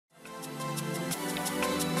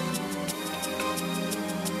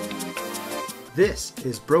This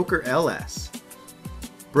is Broker LS.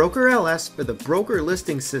 Broker LS, or the Broker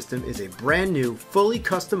Listing System, is a brand new, fully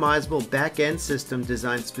customizable back-end system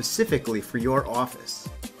designed specifically for your office.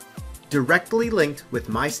 Directly linked with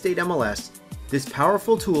MyState MLS, this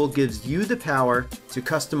powerful tool gives you the power to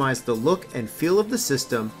customize the look and feel of the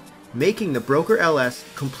system, making the Broker LS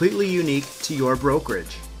completely unique to your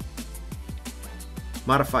brokerage.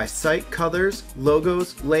 Modify site colors,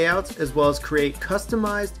 logos, layouts, as well as create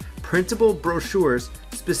customized, printable brochures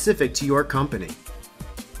specific to your company.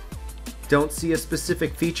 Don't see a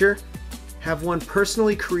specific feature? Have one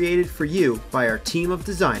personally created for you by our team of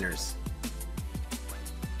designers.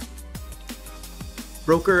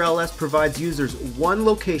 Broker LS provides users one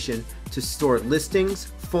location to store listings,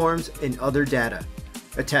 forms, and other data.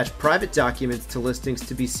 Attach private documents to listings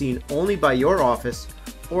to be seen only by your office,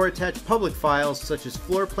 or attach public files such as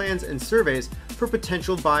floor plans and surveys for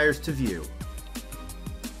potential buyers to view.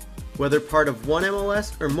 Whether part of one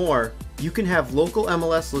MLS or more, you can have local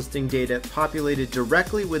MLS listing data populated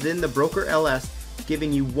directly within the Broker LS,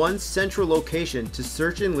 giving you one central location to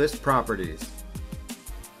search and list properties.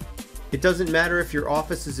 It doesn't matter if your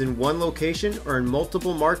office is in one location or in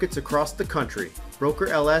multiple markets across the country, Broker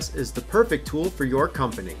LS is the perfect tool for your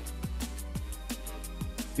company.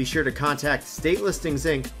 Be sure to contact State Listings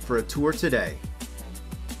Inc. for a tour today.